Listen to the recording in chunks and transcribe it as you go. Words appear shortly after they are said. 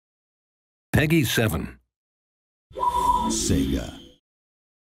Peggy 7. SEGA.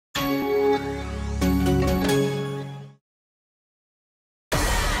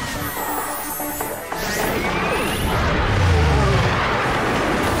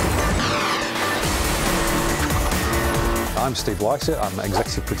 I'm Steve Weissett, I'm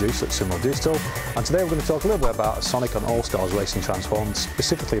executive producer at Sumo Digital, and today we're going to talk a little bit about Sonic and All-Stars Racing Transformed,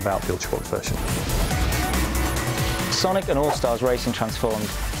 specifically about the Ultrabook version. Sonic and All-Stars Racing Transformed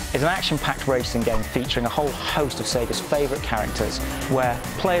is an action-packed racing game featuring a whole host of SEGA's favourite characters, where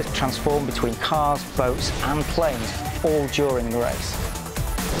players transform between cars, boats and planes, all during the race.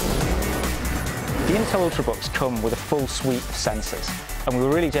 The Intel Ultrabooks come with a full suite of sensors, and we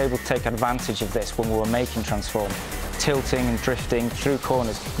were really able to take advantage of this when we were making Transform, tilting and drifting through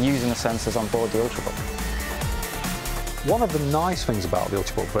corners using the sensors on board the Ultrabook. One of the nice things about the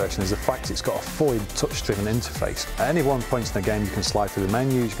Ultrabook version is the fact it's got a fully touch-driven interface. At any one point in the game you can slide through the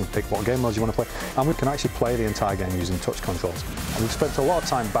menus, you can pick what game modes you want to play, and we can actually play the entire game using touch controls. And we've spent a lot of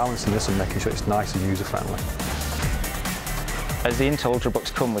time balancing this and making sure it's nice and user-friendly. As the Intel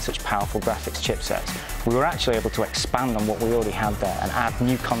Ultrabooks come with such powerful graphics chipsets, we were actually able to expand on what we already had there and add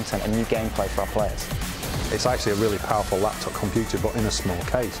new content and new gameplay for our players. It's actually a really powerful laptop computer, but in a small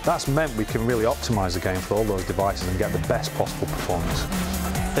case. That's meant we can really optimise the game for all those devices and get the best possible performance.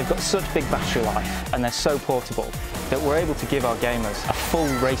 They've got such big battery life and they're so portable that we're able to give our gamers a full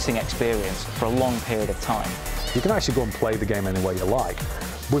racing experience for a long period of time. You can actually go and play the game any way you like,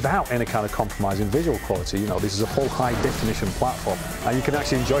 without any kind of compromise in visual quality. You know, this is a full high-definition platform, and you can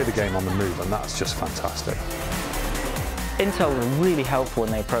actually enjoy the game on the move, and that's just fantastic. Intel were really helpful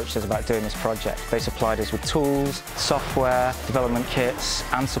when they approached us about doing this project. They supplied us with tools, software, development kits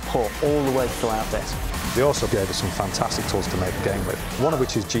and support all the way throughout this. They also gave us some fantastic tools to make the game with, one of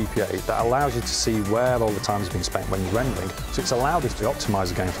which is GPA, that allows you to see where all the time has been spent when you're rendering. So it's allowed us to optimise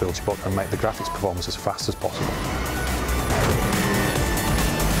the game for the Ultrabook and make the graphics performance as fast as possible.